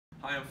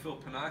I am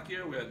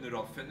Pennacchia. We're at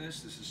Dorp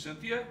Fitness. This is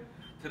Cynthia.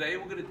 Today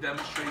we're going to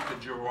demonstrate the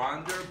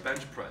Gironda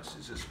bench press.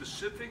 It's a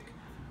specific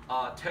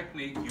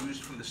technique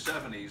used from the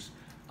 70s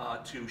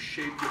to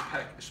shape your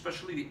pec,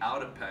 especially the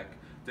outer pec,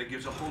 that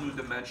gives a whole new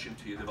dimension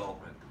to your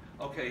development.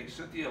 Okay,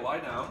 Cynthia,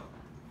 lie down.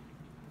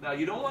 Now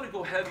you don't want to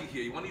go heavy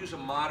here. You want to use a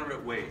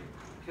moderate weight.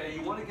 Okay,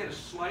 you want to get a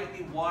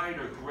slightly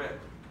wider grip.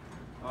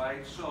 All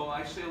right, so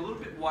I say a little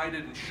bit wider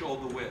than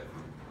shoulder width.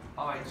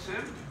 All right,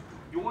 Sim,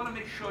 you want to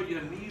make sure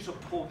your knees are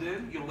pulled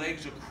in, your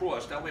legs are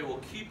crossed. That way it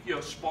will keep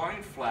your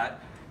spine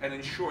flat and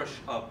ensure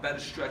a better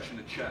stretch in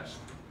the chest.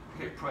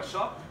 Okay, press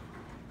up.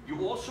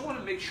 You also want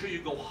to make sure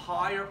you go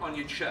higher on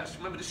your chest.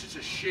 Remember, this is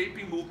a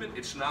shaping movement.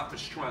 It's not for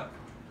strength.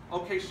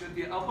 Okay,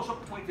 Cynthia, elbows are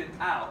pointed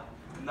out,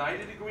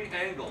 90-degree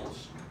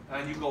angles,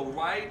 and you go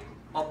right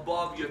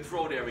above your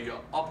throat area,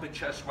 your upper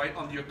chest, right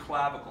under your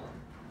clavicle.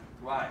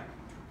 Right.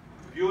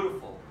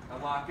 Beautiful.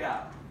 And lock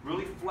out.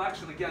 Really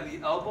flex, and again,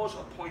 the elbows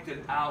are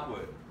pointed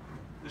outward.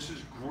 This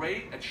is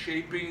great at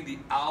shaping the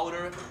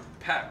outer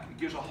pec. It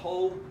gives a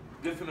whole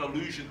different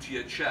illusion to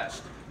your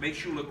chest.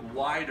 Makes you look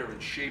wider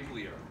and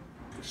shapelier.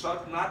 It's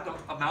not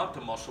the amount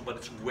of muscle, but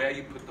it's where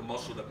you put the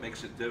muscle that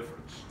makes a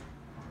difference.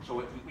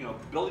 So,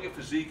 building a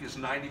physique is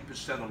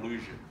 90%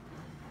 illusion.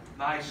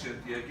 Nice,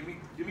 Cynthia.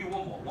 Give me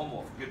one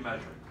more for good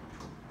measure.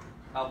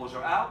 Elbows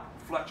are out,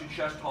 flex your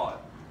chest hard.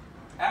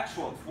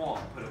 Excellent form.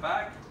 Put it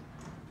back.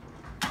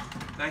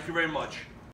 Thank you very much.